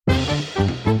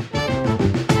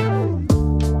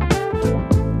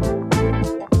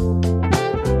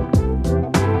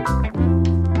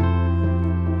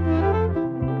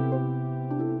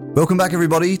Welcome back,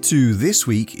 everybody, to This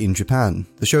Week in Japan,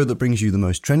 the show that brings you the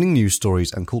most trending news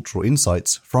stories and cultural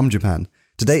insights from Japan.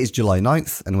 Today is July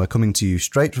 9th, and we're coming to you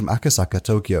straight from Akasaka,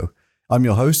 Tokyo. I'm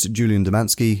your host, Julian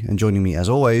Demansky, and joining me, as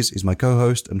always, is my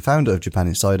co-host and founder of Japan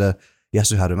Insider,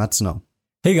 Yasuharu Matsuno.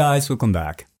 Hey guys, welcome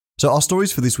back. So our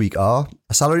stories for this week are: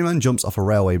 a salaryman jumps off a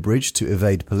railway bridge to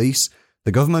evade police,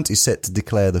 the government is set to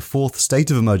declare the fourth state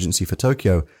of emergency for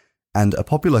Tokyo, and a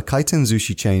popular kaiten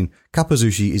sushi chain, Kappa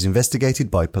Sushi, is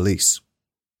investigated by police.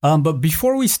 But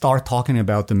before we start talking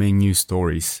about the main news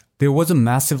stories, there was a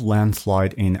massive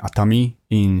landslide in Atami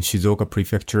in Shizuoka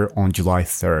Prefecture on July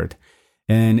 3rd.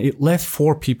 And it left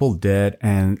 4 people dead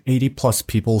and 80 plus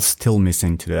people still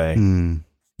missing today.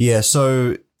 Yeah,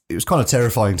 so it was kind of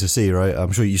terrifying to see, right?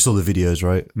 I'm sure you saw the videos,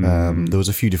 right? There was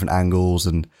a few different angles,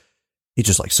 and it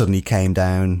just like suddenly came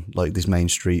down like this main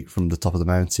street from the top of the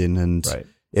mountain, and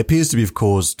it appears to be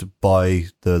caused by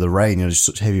the rain, just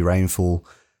such heavy rainfall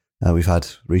we've had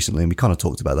recently, and we kind of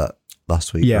talked about that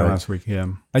last week. Yeah, right? last week, yeah.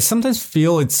 I sometimes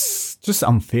feel it's just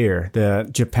unfair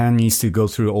that Japan needs to go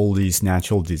through all these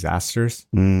natural disasters.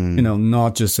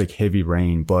 Not just like heavy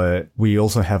rain, but we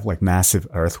also have like massive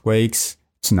earthquakes,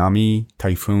 tsunami,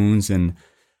 typhoons, and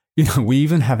we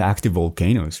even have active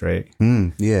volcanoes, right?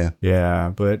 Yeah.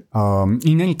 Yeah, but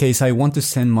in any case, I want to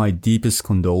send my deepest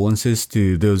condolences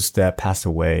to those that passed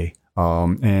away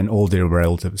and all their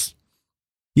relatives.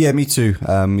 Yeah, me too.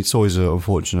 It's always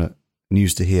unfortunate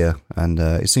news to hear, and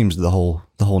it seems the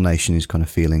whole nation is kind of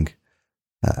feeling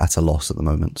at a loss at the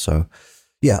moment. So,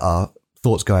 yeah, our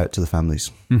thoughts go out to the families.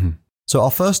 So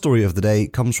our first story of the day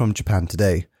comes from Japan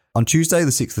Today. On Tuesday,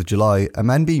 the 6th of July, a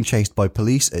man being chased by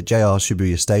police at JR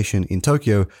Shibuya Station in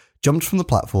Tokyo jumped from the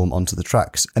platform onto the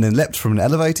tracks and then leapt from an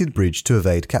elevated bridge to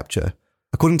evade capture.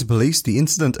 According to police, the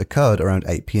incident occurred around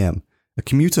 8 p.m. A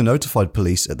commuter notified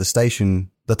police at the station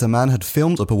that a man had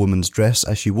filmed up a woman's dress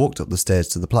as she walked up the stairs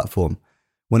to the platform.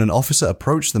 When an officer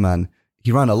approached the man,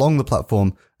 he ran along the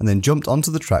platform and then jumped onto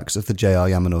the tracks of the JR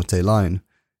Yamanote line.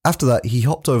 After that, he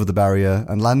hopped over the barrier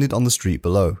and landed on the street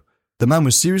below. The man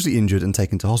was seriously injured and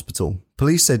taken to hospital.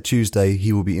 Police said Tuesday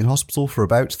he will be in hospital for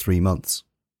about 3 months.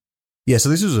 Yeah, so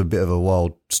this was a bit of a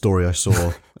wild story I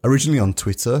saw originally on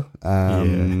Twitter.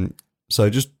 So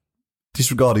just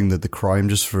disregarding the crime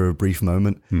just for a brief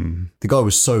moment, the guy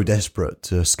was so desperate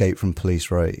to escape from police,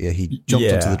 right? Yeah, he jumped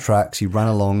onto the tracks, he ran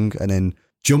along and then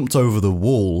jumped over the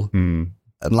wall and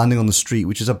landing on the street,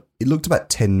 which is it looked about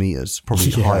 10 meters, probably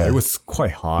higher. It was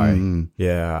quite high.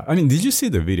 Yeah. I mean, did you see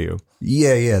the video?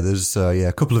 Yeah. There's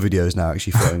a couple of videos now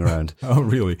actually floating around. Oh,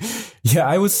 really? Yeah,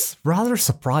 I was rather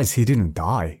surprised he didn't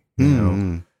die, you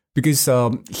know, because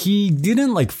he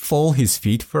didn't like fall his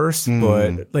feet first,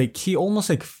 but like he almost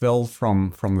like fell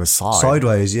from the side.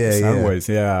 Sideways,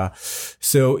 yeah.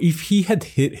 So if he had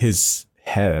hit his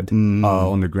head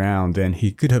on the ground, then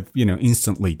he could have,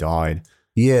 instantly died.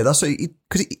 Yeah, that's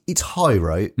because it's high,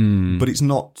 right? But it's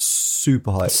not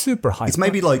super high. Super high. It's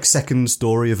maybe like second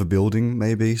story of a building,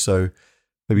 maybe. So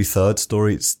maybe third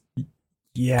story. It's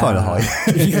kind of high.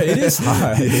 Yeah, it is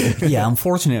high. Yeah,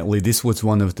 unfortunately, this was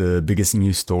one of the biggest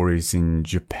news stories in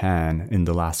Japan in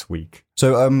the last week.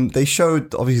 So they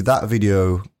showed obviously that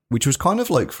video, which was kind of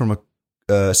like from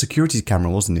a security camera,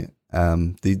 wasn't it?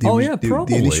 The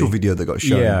initial video that got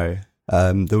shown. Yeah.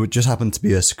 There would just happen to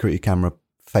be a security camera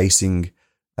facing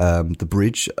the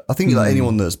bridge. I think like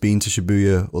anyone that's been to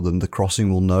Shibuya or the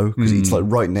crossing will know, because it's like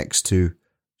right next to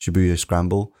Shibuya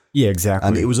Scramble. Yeah, exactly.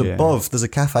 And it was above. There's a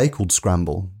cafe called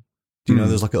Scramble. Do you know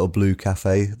there's like a little blue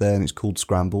cafe there, and it's called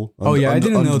Scramble? I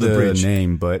didn't know the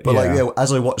name, but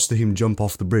as I watched him jump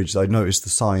off the bridge, I noticed the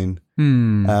sign.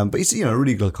 But it's a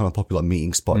really good kind of popular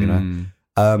meeting spot,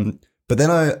 But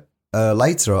then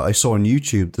later I saw on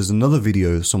YouTube there's another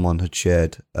video someone had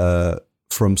shared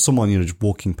from someone just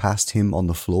walking past him on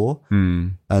the floor,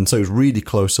 and so it was really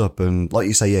close up, and like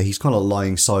you say, he's kind of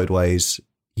lying sideways.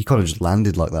 He kind of just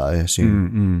landed like that, I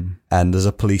assume. And there's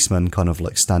a policeman kind of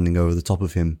like standing over the top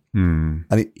of him.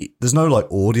 And there's no like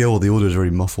audio, or the audio is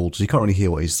very muffled, so you can't really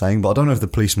hear what he's saying. But I don't know if the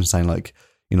policeman's saying like,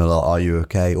 are you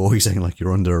okay? Or he's saying like,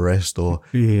 you're under arrest, or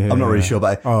I'm not really sure.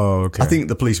 But I think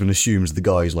the policeman assumes the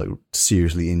guy's like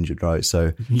seriously injured, right?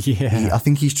 So I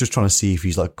think he's just trying to see if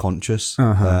he's like conscious.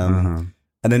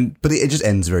 And then, but it just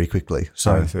ends very quickly.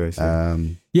 So, I see.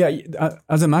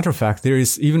 As a matter of fact, there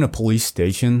is even a police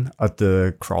station at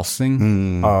the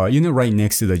crossing, right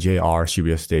next to the JR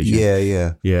Shibuya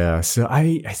station. Yeah. So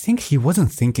I think he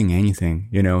wasn't thinking anything,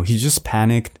 he just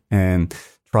panicked and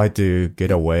try to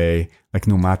get away, like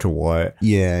no matter what.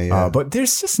 Yeah. But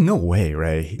there's just no way,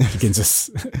 right? He can just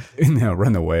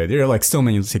run away. There are like so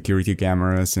many security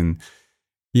cameras and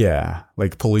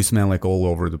like policemen like all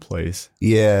over the place.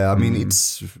 Yeah, I mean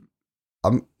it's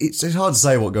hard to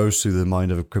say what goes through the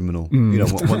mind of a criminal.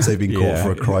 Once they've been caught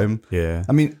for a crime. Yeah.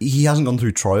 I mean, he hasn't gone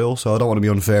through trial, so I don't want to be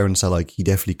unfair and say like he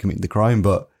definitely committed the crime,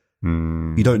 but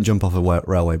you don't jump off a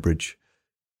railway bridge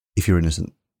if you're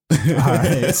innocent.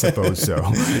 I suppose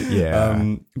so.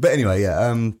 Yeah. But anyway,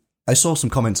 I saw some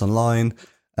comments online.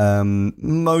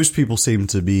 Most people seem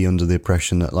to be under the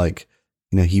impression that like,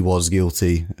 he was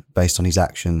guilty based on his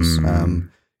actions.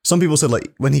 Some people said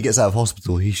like when he gets out of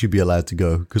hospital, he should be allowed to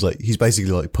go because like he's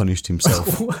basically like punished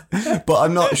himself. But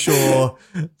I'm not sure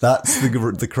that's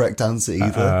the correct answer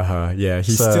either. Yeah,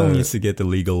 he still needs to get the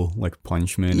legal like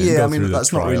punishment. Yeah, I mean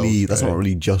that's not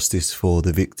really justice for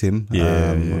the victim.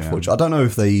 Unfortunately, I don't know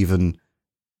if they even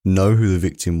know who the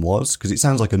victim was because it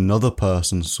sounds like another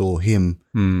person saw him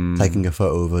taking a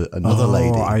photo of another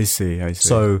lady. I see.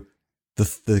 So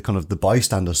the kind of the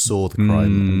bystander saw the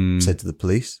crime and said to the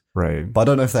police. Right. But I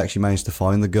don't know if they actually managed to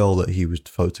find the girl that he was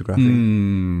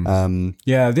photographing.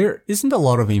 There isn't a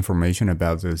lot of information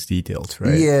about those details,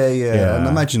 right? Yeah. And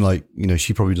imagine like,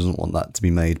 she probably doesn't want that to be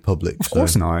made public. Of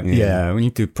course not. Yeah, we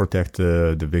need to protect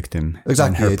the victim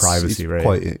and her privacy, right?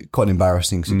 Quite an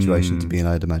embarrassing situation to be in,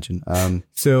 I'd imagine.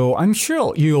 So I'm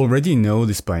sure you already know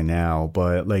this by now,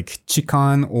 but like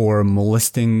chikan or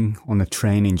molesting on a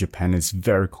train in Japan is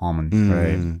very common,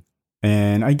 right?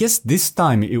 And I guess this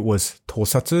time it was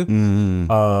tosatsu.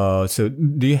 So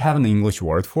do you have an English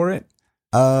word for it?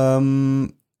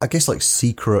 I guess like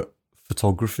secret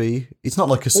photography. It's not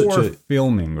like such a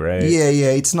filming, right?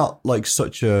 Yeah. It's not like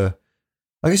such a.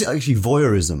 I guess actually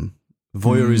voyeurism.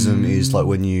 Voyeurism is like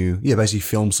when you basically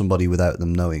film somebody without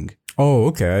them knowing. Oh,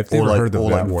 okay. I've never heard of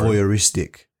that word.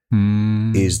 Voyeuristic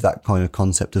is that kind of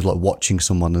concept of like watching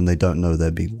someone and they don't know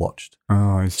they're being watched.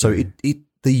 Oh, I see. So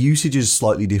the usage is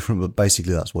slightly different, but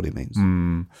basically that's what it means.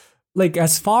 Like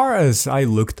as far as I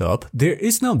looked up, there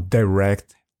is no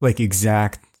direct, like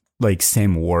exact, like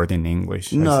same word in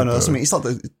English. No, that's what I mean. It's like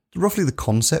roughly the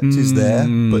concept is there,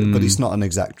 but it's not an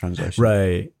exact translation.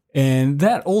 Right. And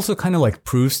that also kind of like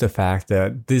proves the fact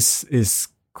that this is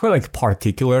quite like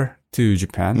particular to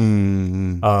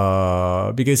Japan.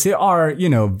 Because there are,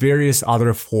 various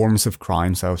other forms of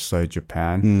crimes outside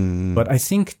Japan. But I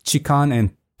think chikan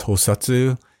and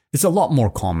tosatsu is a lot more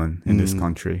common in this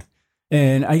country.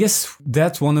 And I guess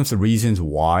that's one of the reasons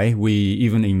why we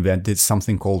even invented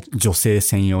something called josei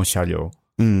senyo sharyo,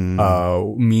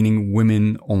 meaning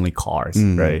women-only cars,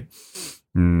 right?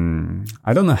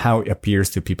 I don't know how it appears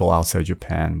to people outside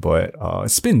Japan, but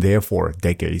it's been there for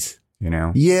decades,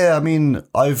 Yeah, I mean,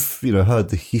 I've, heard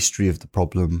the history of the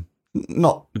problem,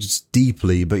 not just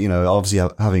deeply, but, obviously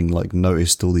having like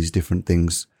noticed all these different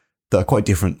things that are quite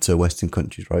different to Western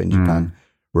countries, right? In Japan,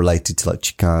 related to like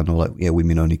chikan or like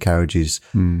women-only carriages,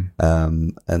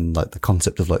 and like the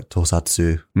concept of like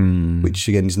tosatsu, which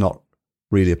again is not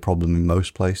really a problem in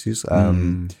most places.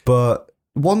 But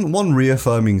one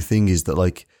reaffirming thing is that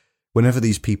like whenever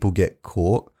these people get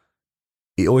caught,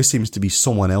 it always seems to be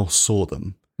someone else saw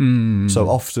them.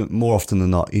 So more often than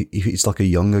not, if it's like a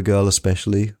younger girl,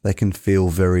 especially, they can feel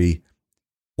very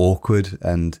awkward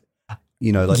and.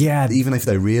 Even if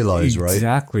they realize, right?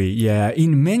 Exactly. Yeah.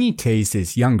 In many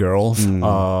cases, young girls,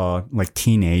 like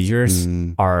teenagers,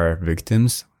 are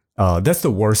victims. That's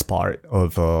the worst part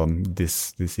of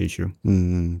this issue.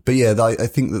 But yeah, I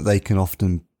think that they can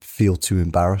often feel too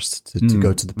embarrassed to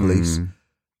go to the police.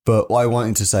 But what I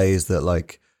wanted to say is that,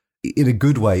 like, in a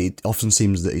good way, it often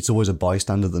seems that it's always a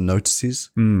bystander that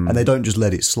notices, and they don't just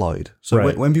let it slide.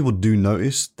 So when people do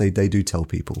notice, they do tell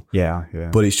people. Yeah.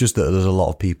 But it's just that there's a lot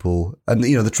of people, and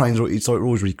the trains are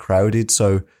always really crowded.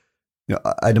 So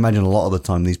I'd imagine a lot of the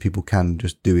time these people can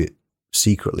just do it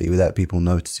secretly without people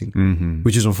noticing,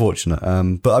 which is unfortunate.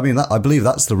 But I mean, I believe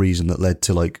that's the reason that led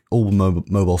to like all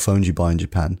mobile phones you buy in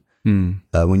Japan.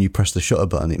 When you press the shutter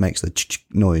button, it makes the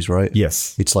noise, right?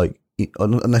 Yes. It's like.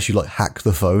 Unless you like hack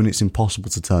the phone, it's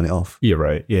impossible to turn it off. You're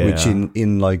right. Yeah. Which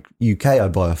in like UK,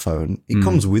 I'd buy a phone. It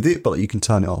comes with it, but like, you can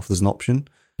turn it off. There's an option.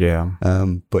 Yeah.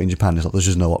 But in Japan, there's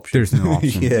just no option. There's no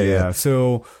option. Yeah.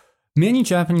 So many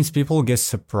Japanese people get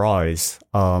surprised,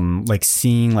 like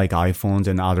seeing like iPhones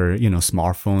and other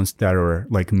smartphones that are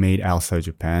like made outside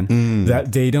Japan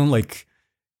that they don't like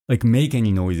make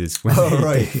any noises when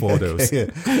they take photos.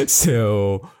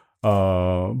 So.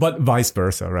 But vice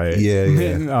versa, right?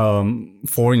 Yeah.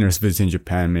 Foreigners visiting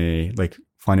Japan may like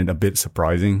find it a bit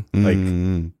surprising. Like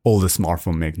all the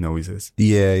smartphone make noises.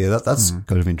 Yeah, that's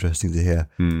kind of interesting to hear.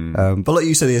 But like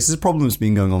you said, yes, this is a problem that's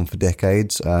been going on for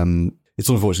decades. It's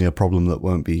unfortunately a problem that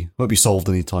won't be solved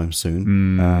anytime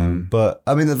soon. But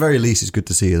I mean, at the very least, it's good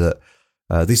to see that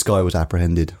this guy was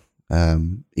apprehended,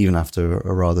 even after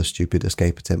a rather stupid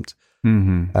escape attempt.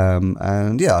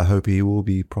 And yeah, I hope he will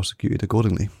be prosecuted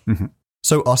accordingly.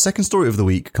 So our second story of the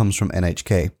week comes from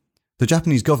NHK. The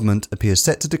Japanese government appears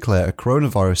set to declare a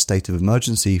coronavirus state of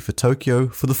emergency for Tokyo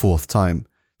for the fourth time.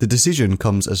 The decision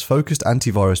comes as focused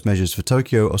antivirus measures for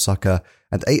Tokyo, Osaka,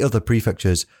 and 8 other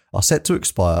prefectures are set to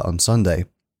expire on Sunday.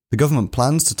 The government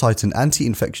plans to tighten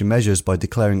anti-infection measures by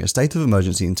declaring a state of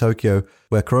emergency in Tokyo,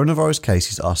 where coronavirus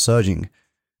cases are surging.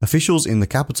 Officials in the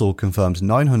capital confirmed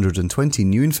 920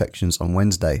 new infections on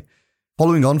Wednesday.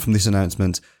 Following on from this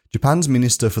announcement, Japan's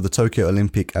Minister for the Tokyo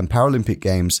Olympic and Paralympic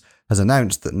Games has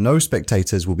announced that no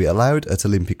spectators will be allowed at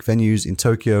Olympic venues in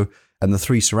Tokyo and the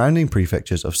 3 surrounding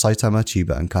prefectures of Saitama,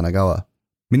 Chiba and Kanagawa.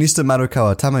 Minister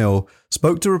Marukawa Tamayo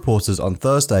spoke to reporters on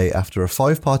Thursday after a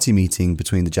 5-party meeting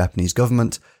between the Japanese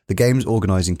government, the Games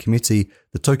Organising Committee,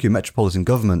 the Tokyo Metropolitan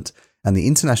Government, and the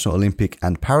International Olympic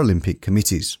and Paralympic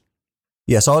Committees.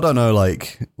 Yeah, so I don't know,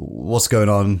 like, what's going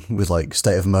on with, like,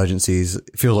 state of emergencies.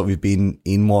 It feels like we've been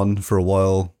in one for a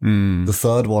while. The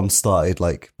third one started,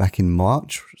 like, back in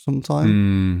March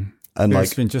sometime. And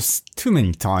There's like, been just too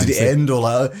many times. did it end or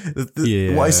like?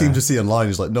 What I seem to see online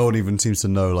is like no one even seems to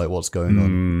know like what's going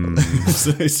on.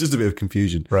 So it's just a bit of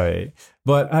confusion, Right.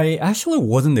 But I actually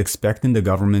wasn't expecting the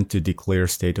government to declare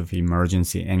state of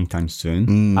emergency anytime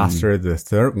soon after the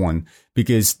third one,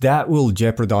 because that will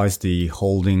jeopardize the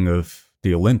holding of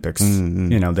the Olympics.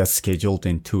 You know, that's scheduled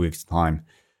in 2 weeks' time.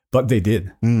 But they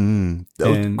did. That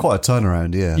was quite a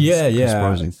turnaround, yeah. Yeah.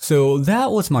 Surprising. So that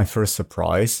was my first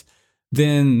surprise.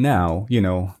 Then now, you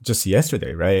know, just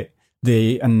yesterday, right?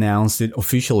 They announced it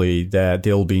officially that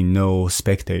there'll be no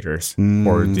spectators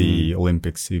for the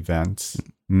Olympics events.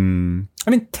 I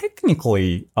mean,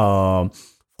 technically, for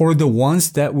the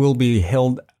ones that will be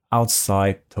held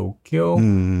outside Tokyo,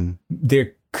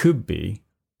 there could be,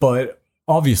 but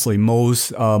obviously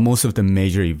most of the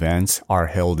major events are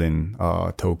held in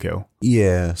Tokyo.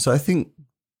 Yeah, so I think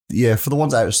for the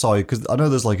ones outside, because I know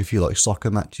there's like a few like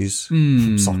football,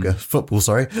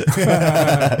 sorry.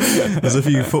 There's a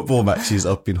few football matches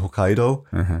up in Hokkaido,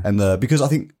 and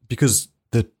because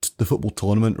the football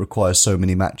tournament requires so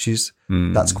many matches,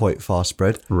 that's quite far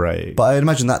spread. Right. But I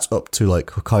imagine that's up to like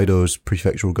Hokkaido's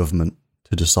prefectural government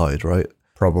to decide, right?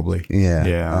 Probably.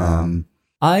 Yeah.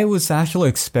 I was actually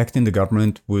expecting the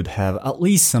government would have at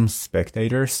least some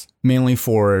spectators, mainly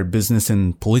for business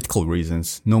and political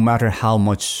reasons, no matter how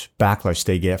much backlash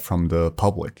they get from the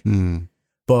public.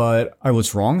 But I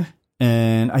was wrong,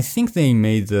 and I think they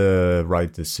made the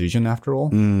right decision after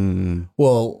all.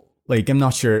 Well, like, I'm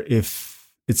not sure if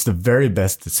it's the very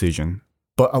best decision,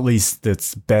 but at least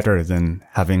it's better than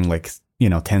having like, you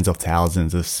know, tens of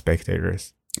thousands of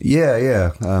spectators.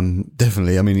 Yeah,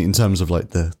 definitely. I mean, in terms of like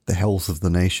the health of the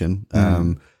nation,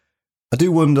 I do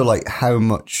wonder like how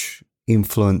much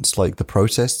influence like the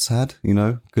protests had, you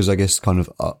know, because I guess kind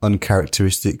of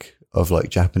uncharacteristic of like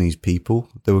Japanese people.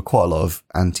 There were quite a lot of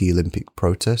anti-Olympic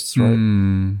protests, right?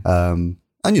 And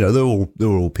you know, they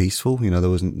were all peaceful. You know, there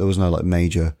was no like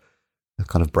major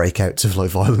kind of breakouts of like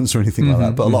violence or anything like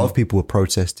that. But a lot of people were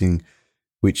protesting,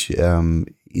 which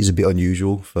is a bit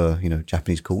unusual for, you know,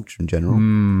 Japanese culture in general.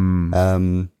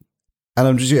 And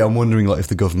I'm wondering like if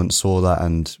the government saw that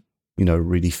and, you know,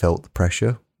 really felt the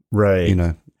pressure. Right. You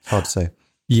know, it's hard to say.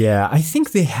 Yeah, I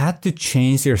think they had to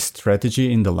change their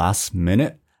strategy in the last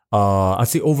minute.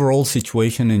 As the overall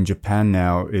situation in Japan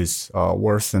now is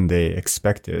worse than they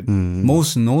expected.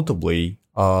 Most notably,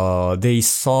 they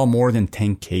saw more than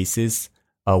 10 cases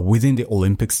within the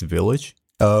Olympics village.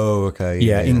 Oh, okay.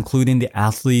 Yeah, including the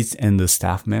athletes and the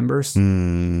staff members.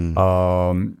 And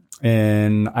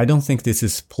I don't think this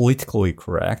is politically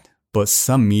correct, but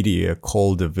some media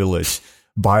called the village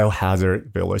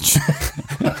Biohazard Village.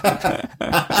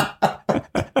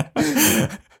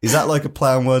 Is that like a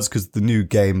play on words? Because the new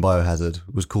game Biohazard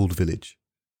was called Village.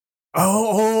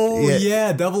 Oh,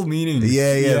 yeah, double meaning.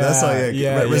 Yeah, that's like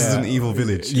Resident Evil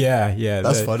Village. Yeah.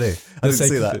 That's funny. I didn't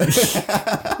see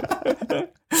that.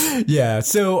 Yeah,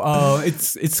 so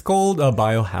it's called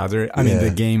Biohazard. I mean,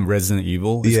 the game Resident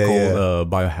Evil is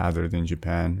called Biohazard in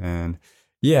Japan, and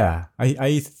yeah,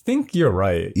 I think you're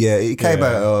right. Yeah, it came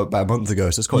out about a month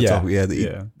ago, so it's quite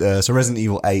topical. So Resident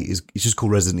Evil 8 it's just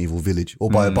called Resident Evil Village or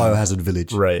Biohazard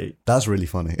Village. Right. That's really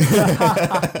funny.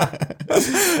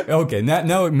 Okay,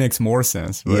 now it makes more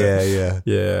sense. But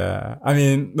yeah. I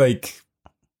mean, like,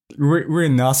 we're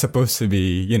not supposed to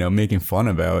be, making fun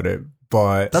about it,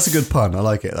 but That's a good pun. I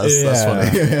like it. That's funny.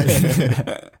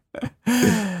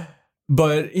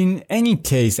 But in any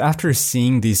case, after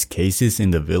seeing these cases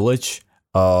in the village,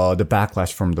 the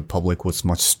backlash from the public was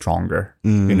much stronger,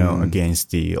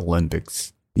 against the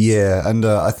Olympics. Yeah, and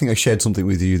I think I shared something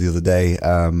with you the other day.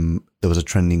 There was a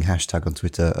trending hashtag on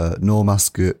Twitter, no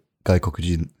mask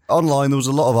gaikokujin. Online, there was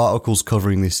a lot of articles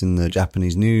covering this in the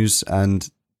Japanese news, and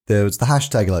there was the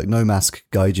hashtag like no mask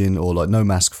gaijin or like no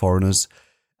mask foreigners,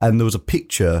 and there was a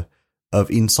picture of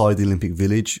inside the Olympic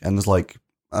Village, and there's like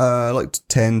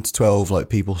 10 to 12 like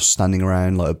people standing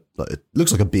around, like it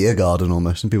looks like a beer garden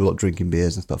almost, and people like drinking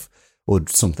beers and stuff or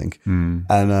something. And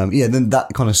then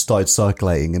that kind of started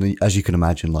circulating, and as you can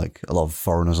imagine, like a lot of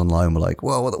foreigners online were like,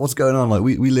 well, what's going on? Like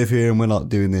we live here and we're not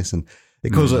doing this, and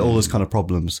it caused like all those kind of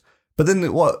problems. But then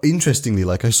interestingly,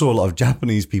 like I saw a lot of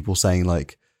Japanese people saying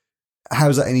like, how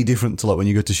is that any different to like when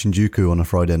you go to Shinjuku on a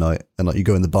Friday night and like you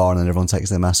go in the bar and then everyone takes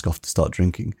their mask off to start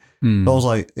drinking? So I was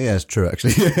like, yeah, it's true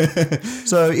actually.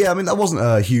 So yeah, I mean, that wasn't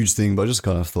a huge thing, but I just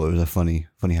kind of thought it was a funny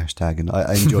hashtag, and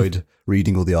I enjoyed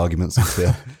reading all the arguments.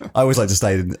 I always like to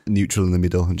stay neutral in the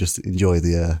middle and just enjoy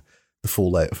the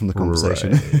fallout from the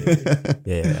conversation. Right.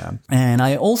 Yeah. And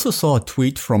I also saw a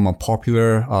tweet from a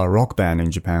popular rock band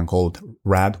in Japan called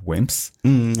Rad Wimps.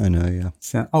 I know, yeah.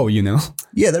 So, oh, you know?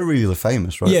 Yeah, they're really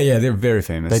famous, right? Yeah, they're very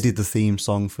famous. They did the theme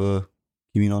song for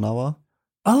Kimi no Na wa.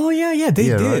 Oh, yeah, they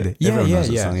did. Right? Everyone knows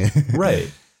that song, yeah.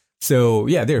 Right. So,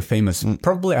 yeah, they're famous,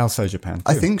 probably outside Japan, too.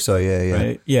 I think so, yeah.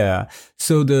 Right? Yeah.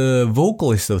 So the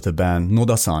vocalist of the band,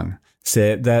 Noda-san,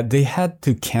 said that they had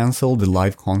to cancel the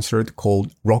live concert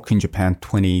called Rock in Japan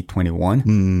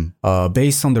 2021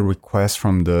 based on the request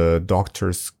from the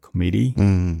Doctors Committee.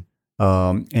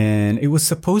 And it was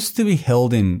supposed to be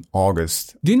held in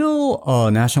August. Do you know a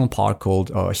national park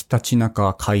called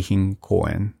Hitachinaka Kaihin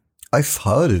Koen? I've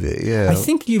heard of it, yeah. I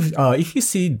think if you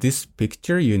see this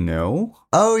picture, you know.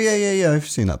 Oh, yeah. I've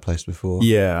seen that place before.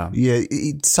 Yeah. Yeah,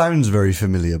 it sounds very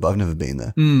familiar, but I've never been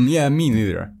there. Yeah, me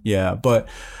neither. Yeah, but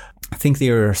I think they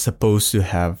are supposed to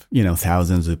have,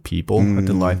 thousands of people at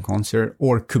the live concert,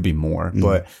 or it could be more.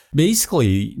 But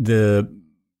basically, the,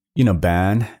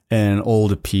 band and all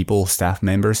the people, staff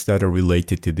members that are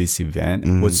related to this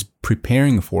event was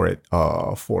preparing for it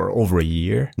for over a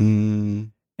year.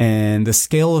 And the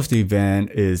scale of the event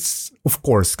is, of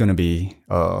course, going to be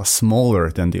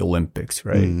smaller than the Olympics,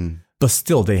 right? But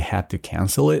still, they had to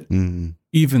cancel it.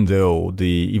 Even though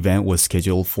the event was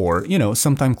scheduled for,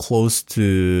 sometime close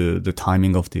to the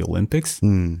timing of the Olympics.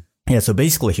 Yeah, so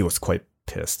basically he was quite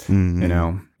pissed,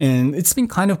 And it's been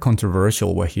kind of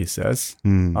controversial what he says.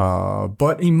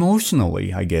 But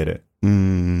emotionally, I get it.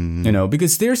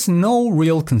 Because there's no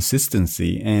real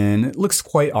consistency, and it looks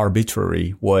quite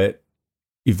arbitrary what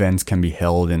events can be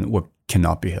held and what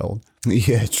cannot be held.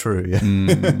 Yeah, true, yeah.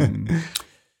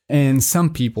 And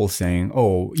some people saying,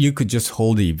 oh, you could just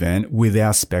hold the event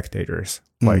without spectators,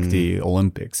 like the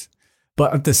Olympics.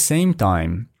 But at the same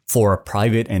time, for a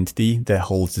private entity that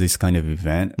holds this kind of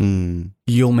event,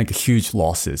 you'll make huge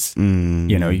losses,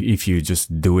 if you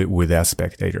just do it without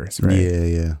spectators, right?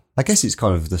 Yeah. I guess it's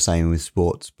kind of the same with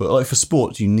sports. But like for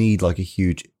sports, you need like a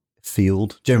huge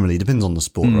field. Generally, it depends on the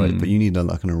sport, right? But you need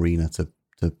like an arena to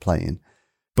play in.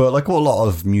 But like what a lot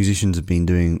of musicians have been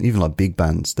doing, even like big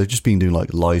bands, they've just been doing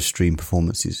like live stream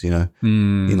performances, like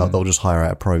they'll just hire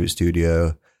out a private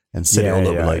studio and set it all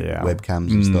up with like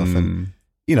webcams and stuff. And,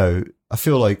 I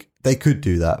feel like they could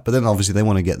do that, but then obviously they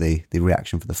want to get the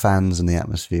reaction for the fans and the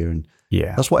atmosphere. And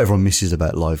that's what everyone misses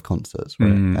about live concerts,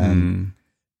 right?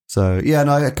 So, yeah,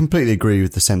 and I completely agree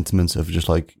with the sentiments of just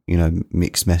like,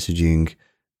 mixed messaging,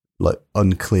 like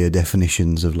unclear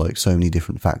definitions of like so many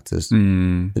different factors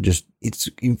that just it's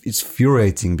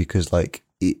infuriating because like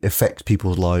it affects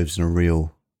people's lives in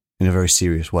a very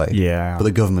serious way. Yeah. But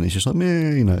the government is just like,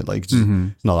 like it's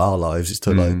not our lives. It's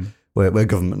to like we're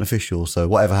government officials, so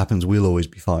whatever happens, we'll always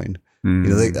be fine.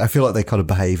 I feel like they kind of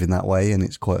behave in that way, and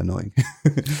it's quite annoying.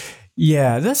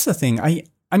 Yeah, that's the thing. I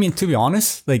mean, to be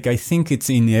honest, like I think it's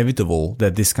inevitable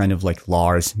that this kind of like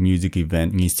large music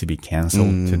event needs to be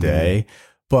canceled today.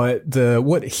 But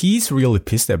what he's really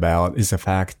pissed about is the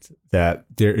fact that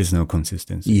there is no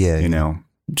consistency. Yeah,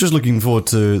 Just looking forward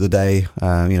to the day,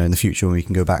 in the future when we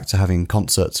can go back to having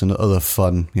concerts and other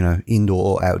fun,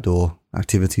 indoor or outdoor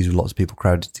activities with lots of people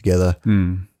crowded together.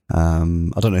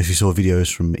 I don't know if you saw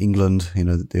videos from England,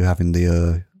 that they're having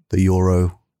the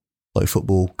Euro, like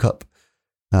football cup.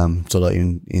 So like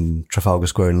in Trafalgar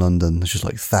Square in London, there's just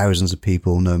like thousands of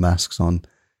people, no masks on.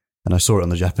 And I saw it on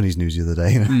the Japanese news the other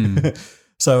day.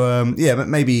 So, but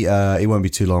maybe it won't be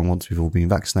too long once we've all been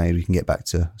vaccinated. We can get back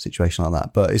to a situation like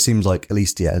that. But it seems like at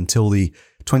least, until the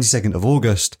 22nd of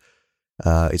August,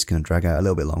 it's going to drag out a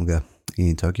little bit longer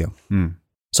in Tokyo.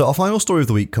 So our final story of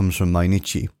the week comes from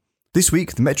Mainichi. This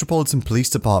week, the Metropolitan Police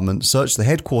Department searched the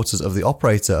headquarters of the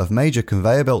operator of major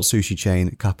conveyor belt sushi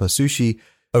chain Kappa Sushi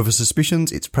over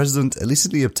suspicions its president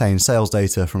illicitly obtained sales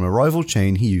data from a rival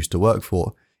chain he used to work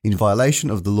for, in violation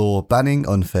of the law banning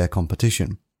unfair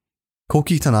competition.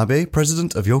 Koki Tanabe,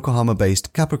 president of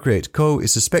Yokohama-based Kappa Create Co.,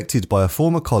 is suspected by a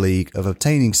former colleague of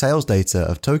obtaining sales data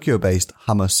of Tokyo-based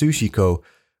Hama Sushi Co.,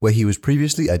 where he was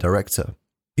previously a director.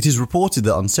 It is reported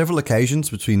that on several occasions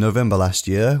between November last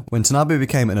year, when Tanabe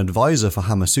became an advisor for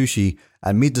Hama Sushi,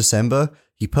 and mid-December,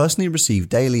 he personally received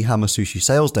daily Hama Sushi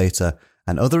sales data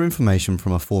and other information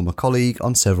from a former colleague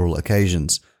on several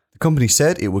occasions. The company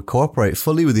said it would cooperate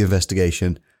fully with the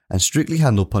investigation and strictly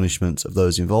handle punishment of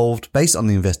those involved based on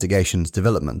the investigation's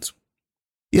development.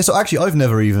 Yeah, so actually I've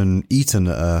never even eaten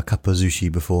a Kappa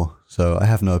Sushi before, so I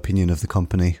have no opinion of the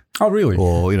company. Oh, really?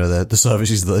 Or, the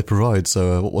services that they provide.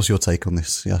 So what's your take on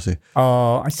this, Yasu?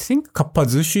 I think Kappa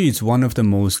Sushi is one of the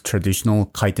most traditional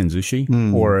kaiten sushi,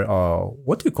 or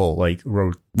what do you call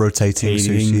rotating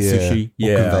sushi?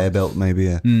 Yeah. Or conveyor belt, maybe,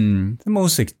 yeah. The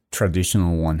most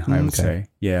traditional one, I would say.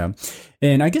 Yeah.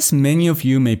 And I guess many of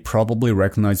you may probably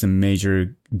recognize a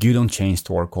major gyudon chain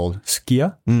store called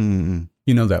Sukiya.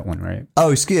 You know that one, right?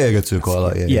 Oh, Sukiya I go to quite a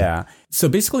lot, yeah. So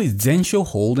basically, Zensho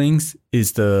Holdings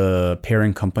is the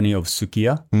parent company of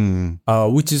Sukiya,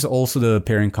 which is also the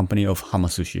parent company of Hama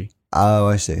Sushi. Oh,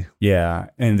 I see. Yeah,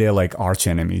 and they're like arch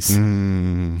enemies.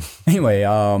 Anyway,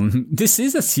 this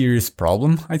is a serious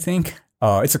problem, I think.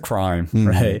 It's a crime,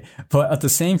 right? But at the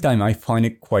same time, I find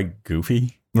it quite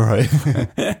goofy. Right.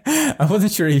 I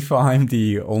wasn't sure if I'm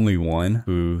the only one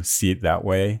who see it that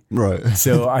way. Right.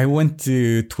 So I went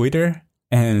to Twitter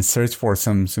and searched for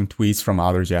some tweets from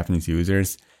other Japanese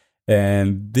users.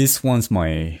 And this one's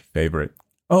my favorite.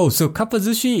 Oh, so Kappa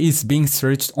Sushi is being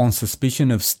searched on suspicion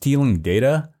of stealing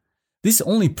data. This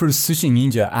only proves Sushi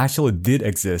Ninja actually did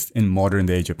exist in modern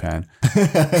day Japan.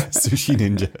 Sushi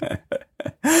Ninja.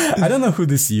 I don't know who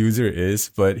this user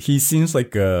is, but he seems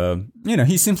like a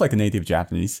native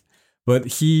Japanese.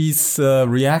 But his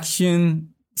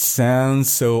reaction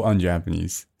sounds so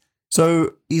un-Japanese.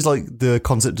 So he's like the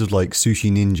concept of like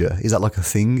Sushi Ninja. Is that like a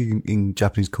thing in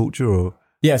Japanese culture or?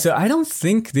 Yeah, so I don't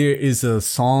think there is a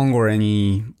song or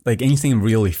anything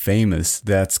really famous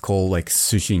that's called like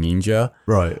Sushi Ninja.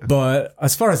 Right. But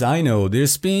as far as I know,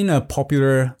 there's been a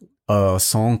popular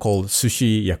song called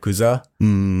Sushi Yakuza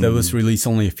that was released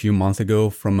only a few months ago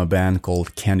from a band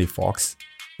called Candy Fox.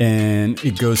 And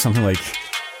it goes something like,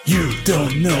 "You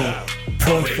don't know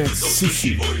perfect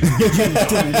sushi. You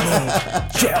don't know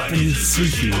Japanese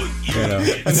sushi."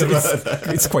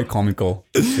 It's quite comical,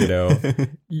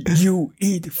 You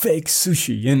eat fake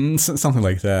sushi and something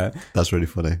like that. That's really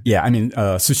funny. Yeah, I mean,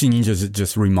 Sushi Ninja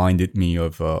just reminded me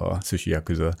of Sushi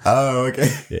Yakuza. Oh, okay.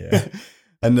 Yeah.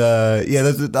 And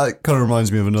that kind of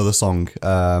reminds me of another song.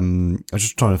 I was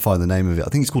just trying to find the name of it. I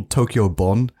think it's called Tokyo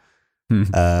Bon.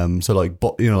 So like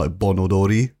Bon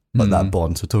Odori. Like that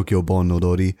Bon, so Tokyo Bon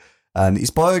Odori. And it's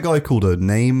by a guy called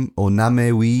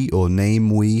Namewi.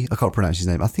 I can't pronounce his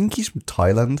name. I think he's from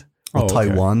Thailand or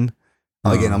Taiwan.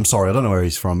 Again, I'm sorry, I don't know where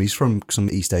he's from. He's from some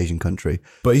East Asian country.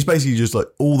 But he's basically just like,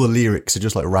 all the lyrics are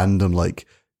just like random like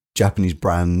Japanese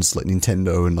brands like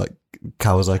Nintendo and like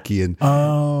Kawasaki, and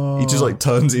he just like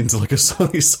turns it into like a song.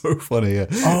 It's so funny. Yeah.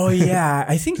 Oh yeah,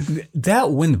 I think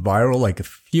that went viral like a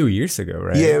few years ago,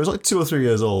 right? Yeah, it was like 2 or 3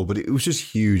 years old, but it was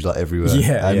just huge like everywhere.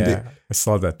 Yeah, I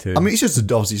saw that too. I mean, it's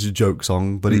obviously it's a joke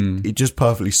song, but it just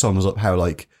perfectly sums up how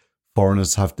like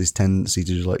foreigners have this tendency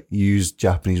to just like use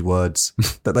Japanese words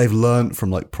that they've learned from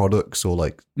like products or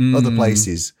like other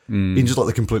places in just like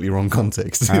the completely wrong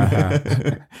context.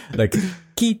 Like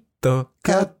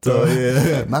Kato,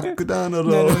 yeah. McDonald's.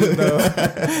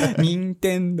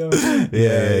 Nintendo.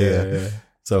 Yeah.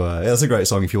 So that's a great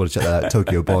song if you want to check that out.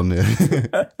 Tokyo Bon.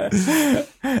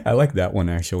 I like that one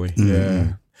actually.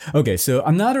 Yeah. Okay, so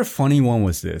another funny one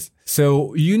was this.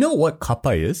 So you know what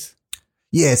kappa is?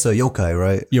 Yeah, so yokai,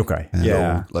 right? Yokai,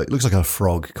 yeah. Like looks like a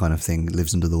frog kind of thing,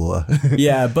 lives under the water.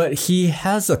 Yeah, but he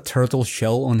has a turtle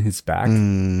shell on his back.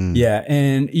 Yeah,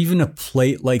 and even a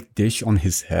plate-like dish on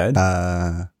his head.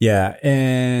 Yeah,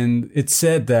 and it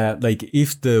said that like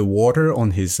if the water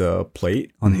on his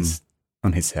plate on his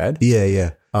head,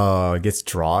 gets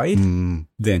dried,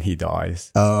 then he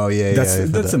dies. Oh yeah,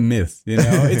 that's a myth. You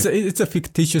know, it's a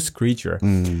fictitious creature,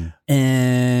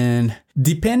 and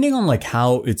depending on like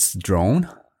how it's drawn,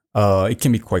 it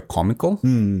can be quite comical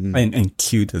and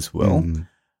cute as well.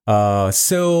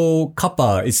 So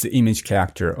Kappa is the image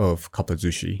character of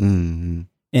Kappazushi. Mm.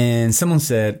 And someone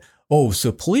said, oh,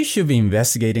 so police should be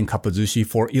investigating Kappazushi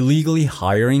for illegally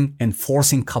hiring and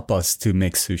forcing kappas to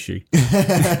make sushi.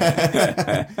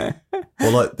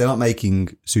 Well, like, they're not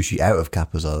making sushi out of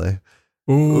kappas, are they?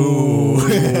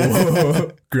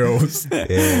 Ooh. Gross.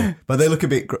 Yeah. But they look a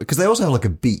bit, because they also have like a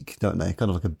beak, don't they? Kind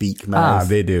of like a beak mouth.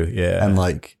 They do, yeah. And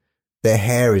like their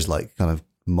hair is like kind of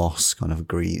moss, kind of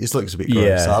green. It looks a bit gross.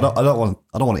 Yeah. So I don't want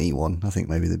to eat one. I think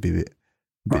maybe they'd be a bit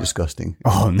disgusting.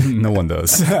 Oh, no one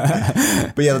does.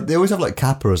 But yeah, they always have like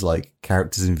kappa as like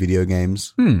characters in video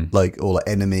games, like, or like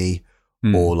enemy,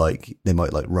 or like they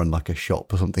might like run like a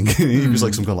shop or something. It's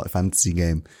like some kind of like fantasy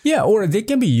game. Yeah, or they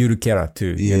can be yurukera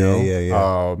too. Yeah, you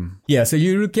know? yeah. So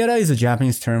yurukera is a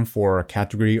Japanese term for a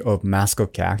category of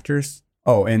mascot characters.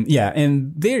 Oh,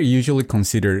 and they're usually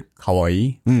considered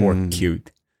kawaii or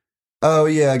cute. Oh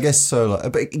yeah, I guess so.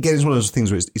 Like, but again, it's one of those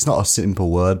things where it's not a simple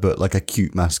word, but like a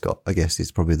cute mascot, I guess,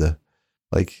 is probably the.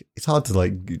 Like, it's hard to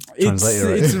like translate it,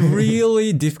 right? It's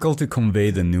really difficult to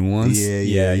convey the nuance.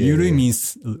 Yuri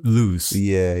means loose.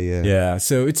 Yeah.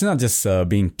 So it's not just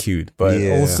being cute, but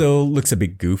also looks a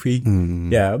bit goofy.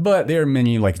 Yeah, but there are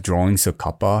many like drawings of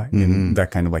kappa in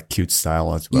that kind of like cute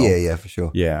style as well. Yeah, for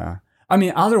sure. Yeah. I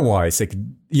mean, otherwise, like,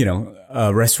 you know,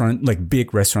 a restaurant, like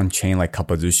big restaurant chain like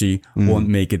Kappazushi won't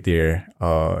make it their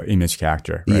image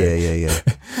character. Right? Yeah.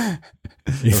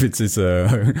 If it's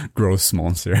a gross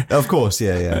monster. Of course,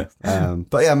 yeah.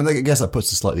 But yeah, I mean, I guess that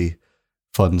puts a slightly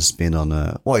fun spin on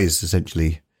what is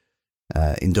essentially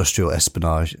industrial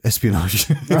espionage. Yeah.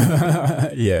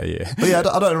 But yeah,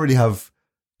 I don't really have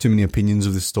too many opinions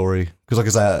of this story because, like I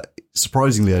say,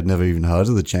 surprisingly, I'd never even heard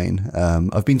of the chain.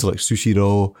 I've been to like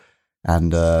Sushiro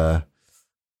and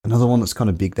another one that's kind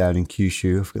of big down in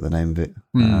Kyushu. I forget the name of it.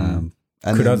 And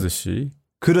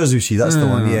Kurazushi, that's the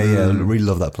one. Yeah. I really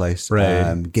love that place.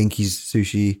 Right. Genki's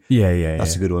Sushi. Yeah.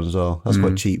 That's a good one as well. That's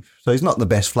quite cheap. So it's not the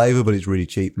best flavor, but it's really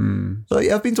cheap. So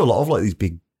yeah, I've been to a lot of like these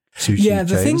big sushi chains.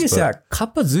 The thing is that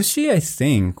Kappazushi, I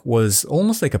think, was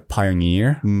almost like a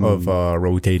pioneer of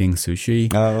rotating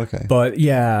sushi. Oh, okay. But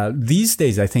yeah, these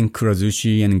days, I think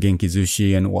Kurazushi and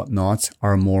Genkizushi and whatnot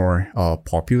are more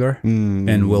popular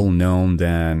and well known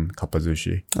than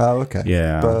Kappazushi. Oh, okay.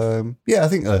 Yeah. But, I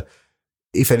think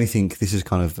if anything, this has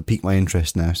kind of piqued my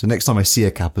interest now. So next time I see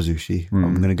a Kappazushi,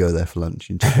 I'm going to go there for lunch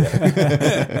and check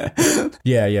it out.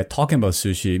 Yeah. Talking about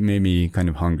sushi made me kind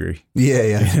of hungry.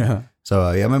 Yeah. So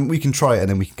I mean, we can try it and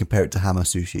then we can compare it to Hama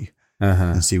Sushi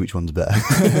and see which one's better.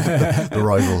 The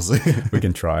rivals. We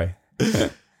can try.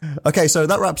 Okay, so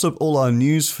that wraps up all our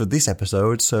news for this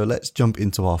episode. So let's jump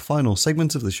into our final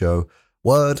segment of the show,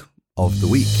 Word of the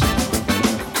Week.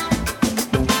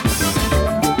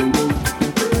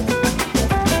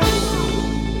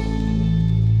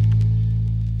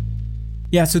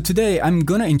 Yeah, so today I'm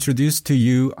going to introduce to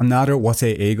you another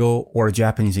wasei eigo or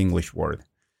Japanese English word.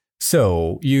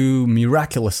 So you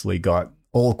miraculously got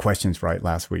all questions right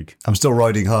last week. I'm still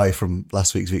riding high from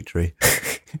last week's victory.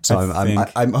 So I'm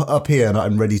up here and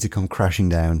I'm ready to come crashing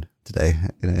down today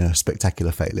in a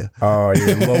spectacular failure. Oh,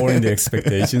 you're lowering the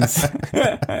expectations.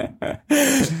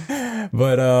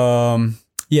 But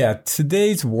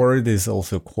today's word is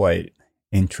also quite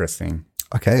interesting.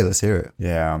 Okay, let's hear it.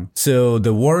 Yeah. So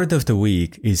the word of the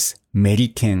week is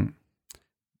Meriken.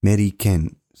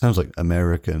 Meriken. Sounds like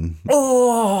American.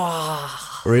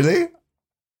 Oh! Really?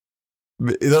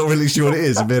 Is that really sure what it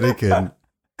is? American.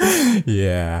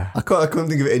 Yeah. I couldn't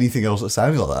think of anything else that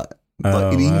sounds like that.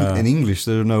 Like in English,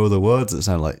 there are no other words that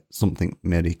sound like something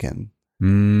American.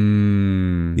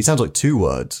 It sounds like two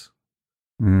words.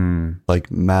 Like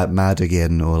mad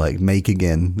again or like make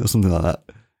again or something like that.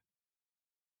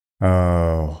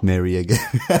 Oh, marry again.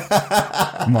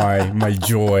 my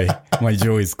joy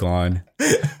is gone.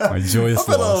 My joy is I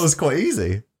felt lost. that was quite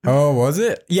easy. Oh, was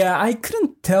it? Yeah, I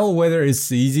couldn't tell whether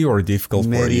it's easy or difficult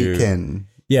for you. American.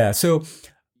 Yeah, so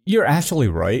you're actually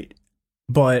right,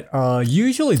 but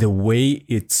usually the way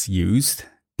it's used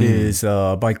is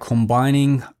by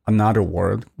combining another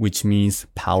word, which means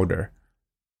powder.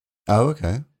 Oh,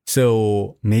 okay.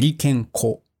 So Meriken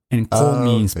ko. And ko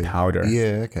means powder.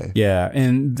 Yeah, okay. Yeah,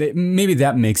 and maybe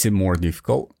that makes it more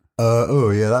difficult.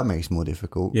 That makes it more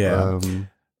difficult. Yeah.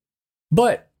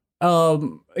 But I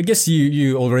guess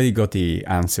you already got the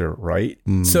answer, right?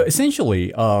 So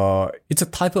essentially, it's a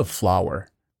type of flour.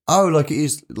 Oh, like it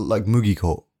is like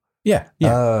mugiko. Yeah.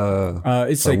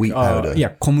 It's like wheat powder.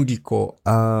 Yeah, komugiko.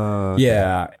 Okay.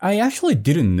 Yeah, I actually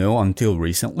didn't know until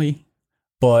recently.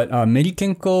 But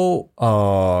Merikenko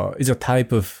is a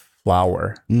type of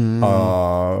flour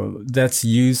that's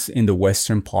used in the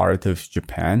western part of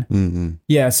Japan. Mm-hmm.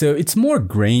 Yeah, so it's more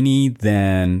grainy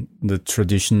than the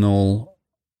traditional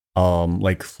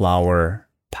like flour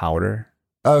powder.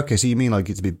 Oh, okay, so you mean like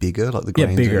it's a bit bigger, like the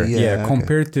grains? Yeah, bigger. Yeah, okay.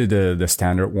 compared to the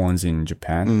standard ones in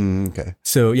Japan. Okay.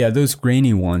 So yeah, those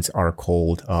grainy ones are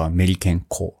called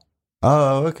merikenko.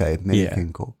 Oh, okay.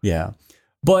 Merikenko. Yeah.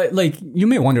 But like you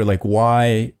may wonder like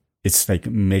why it's like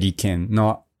American,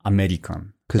 not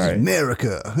American. Because right? it's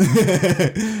America.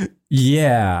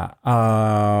 Yeah.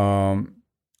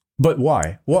 But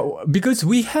why? What? Because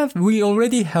we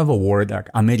already have a word like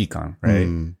American,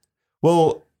 right?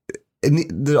 Well, I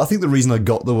think the reason I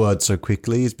got the word so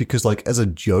quickly is because, like, as a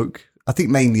joke, I think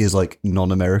mainly as like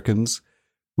non-Americans,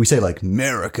 we say like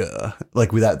America,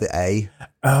 like without the A.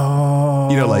 Oh,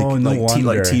 you know,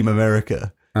 like Team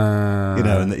America. You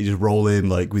know, and that you just roll in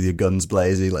like with your guns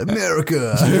blazing, like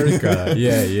America. America.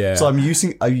 Yeah, yeah. So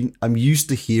I'm used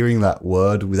to hearing that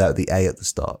word without the A at the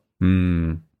start.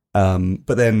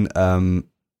 But then I'm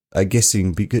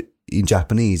guessing because in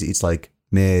Japanese it's like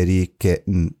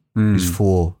Meriken is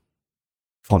 4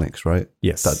 phonics, right?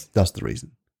 Yes, that's the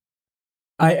reason.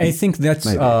 I think that's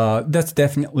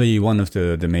definitely one of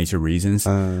the major reasons.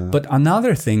 But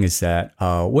another thing is that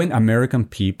when American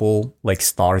people like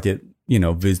started, you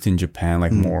know, visiting Japan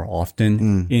like more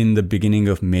often in the beginning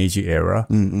of Meiji era,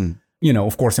 you know,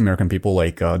 of course, American people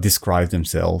like describe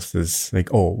themselves as like,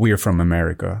 oh, we're from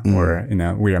America, or you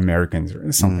know, we're Americans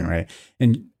or something, right?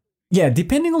 And yeah,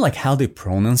 depending on like how they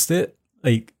pronounced it,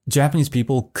 like Japanese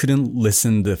people couldn't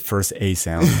listen the first A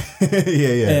sound.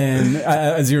 yeah. And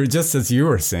as you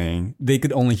were saying, they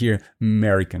could only hear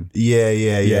American.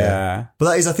 Yeah. But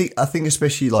that is, I think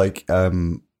especially like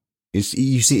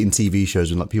you see it in TV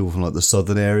shows when like people from like the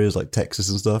southern areas, like Texas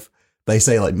and stuff, they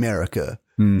say like America,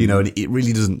 you know, and it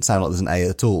really doesn't sound like there's an A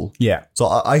at all. Yeah. So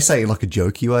I say it in like a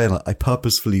jokey way, and like, I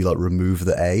purposefully like remove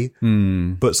the A.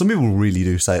 But some people really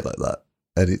do say it like that.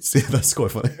 And that's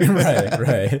quite funny.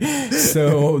 right.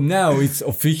 So now it's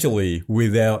officially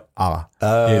without A.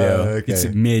 Okay. It's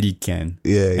American.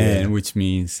 Yeah. And which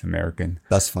means American.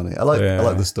 That's funny. I like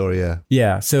the story, yeah.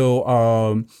 Yeah.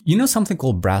 So you know something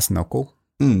called brass knuckle?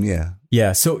 Yeah.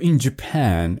 Yeah. So in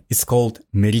Japan, it's called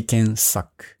American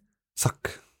suck.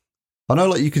 Suck. I know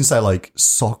like you can say like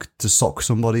sock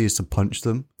somebody is to punch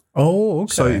them. Oh,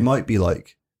 okay. So it might be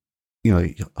like, you know,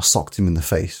 I socked him in the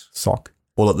face. Sock.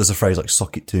 Or like there's a phrase like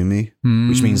 "sock it to me,"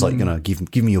 which means like, you know,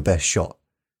 give me your best shot.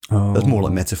 Oh. That's more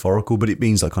like metaphorical, but it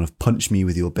means like kind of punch me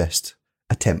with your best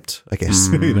attempt, I guess.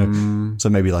 You know, so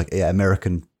maybe like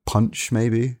American punch,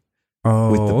 maybe.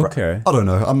 Oh, okay. I don't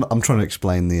know. I'm trying to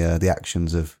explain the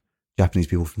actions of Japanese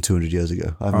people from 200 years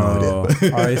ago. I have no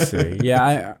idea. I see.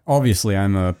 Yeah,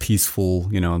 I'm a peaceful,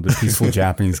 you know, the peaceful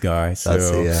Japanese guy. So That's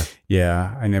it,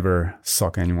 yeah, I never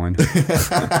suck anyone.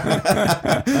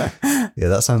 Yeah,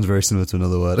 that sounds very similar to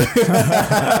another word.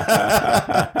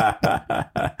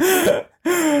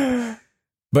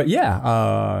 But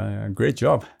yeah, great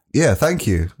job. Yeah, thank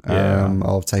you. Yeah.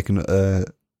 I've taken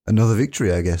another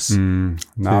victory, I guess.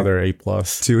 Another A+.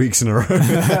 2 weeks in a row.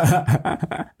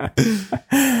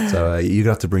 So you're going to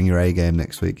have to bring your A game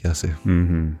next week, Yasu.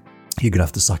 You're going to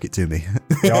have to suck it to me.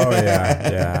 Oh,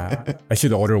 yeah. I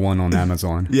should order one on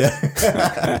Amazon. Yeah.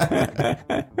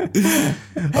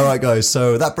 All right, guys.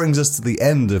 So that brings us to the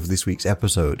end of this week's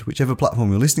episode. Whichever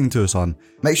platform you're listening to us on,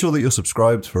 make sure that you're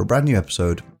subscribed for a brand new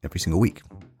episode every single week.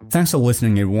 Thanks for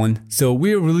listening, everyone. So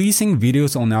we're releasing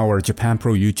videos on our Japan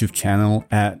Pro YouTube channel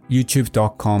at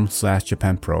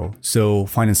youtube.com/JapanPro. So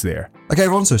find us there. Okay,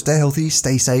 everyone. So stay healthy,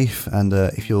 stay safe. And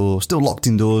if you're still locked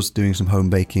indoors doing some home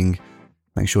baking,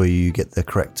 make sure you get the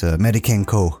correct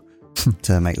Merikenko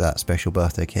to make that special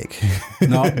birthday cake.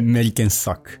 Not American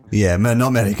suck. Yeah, not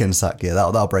American suck. Yeah,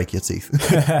 that'll break your teeth.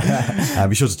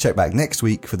 Be sure to check back next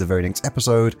week for the very next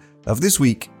episode of This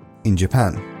Week in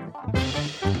Japan.